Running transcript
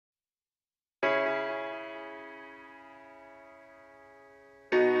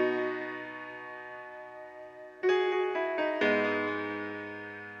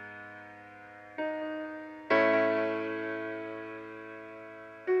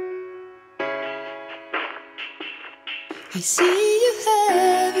I see you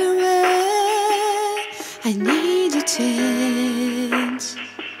everywhere. I need a chance.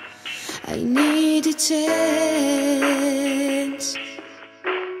 I need a chance.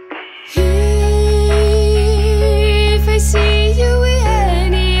 If I see you with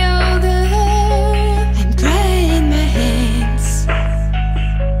any other, I'm crying my hands,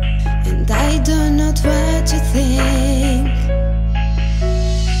 and I don't know what to think.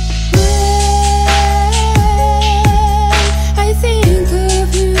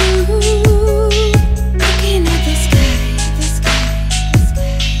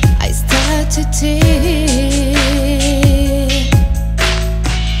 To take,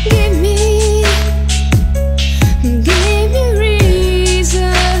 give me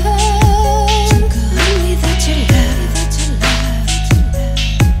reason to go on without your love.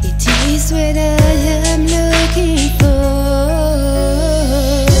 It is what I am looking for.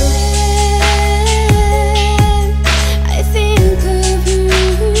 I think of you,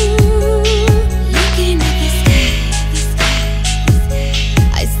 looking at the sky.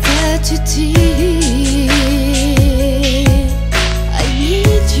 I start to tear.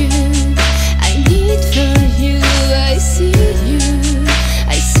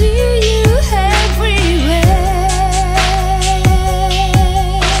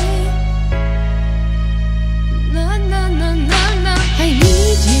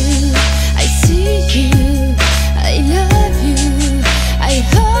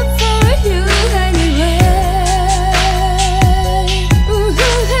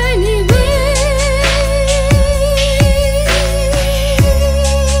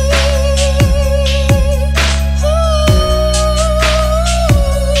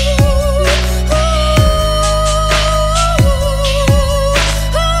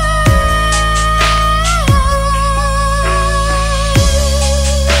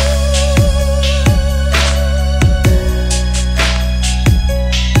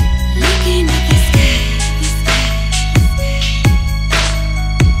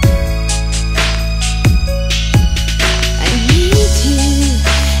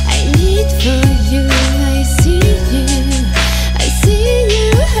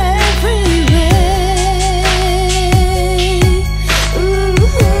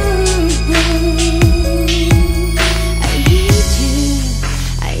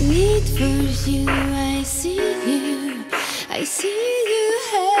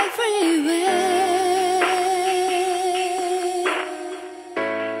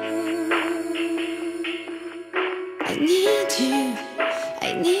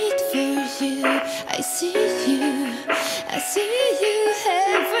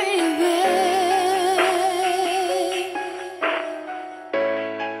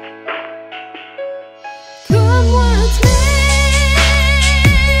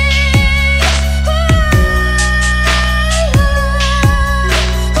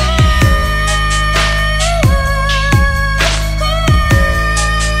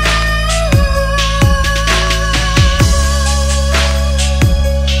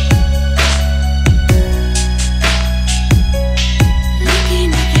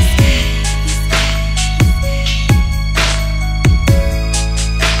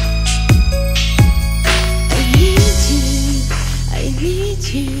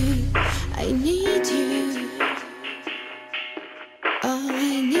 I need you.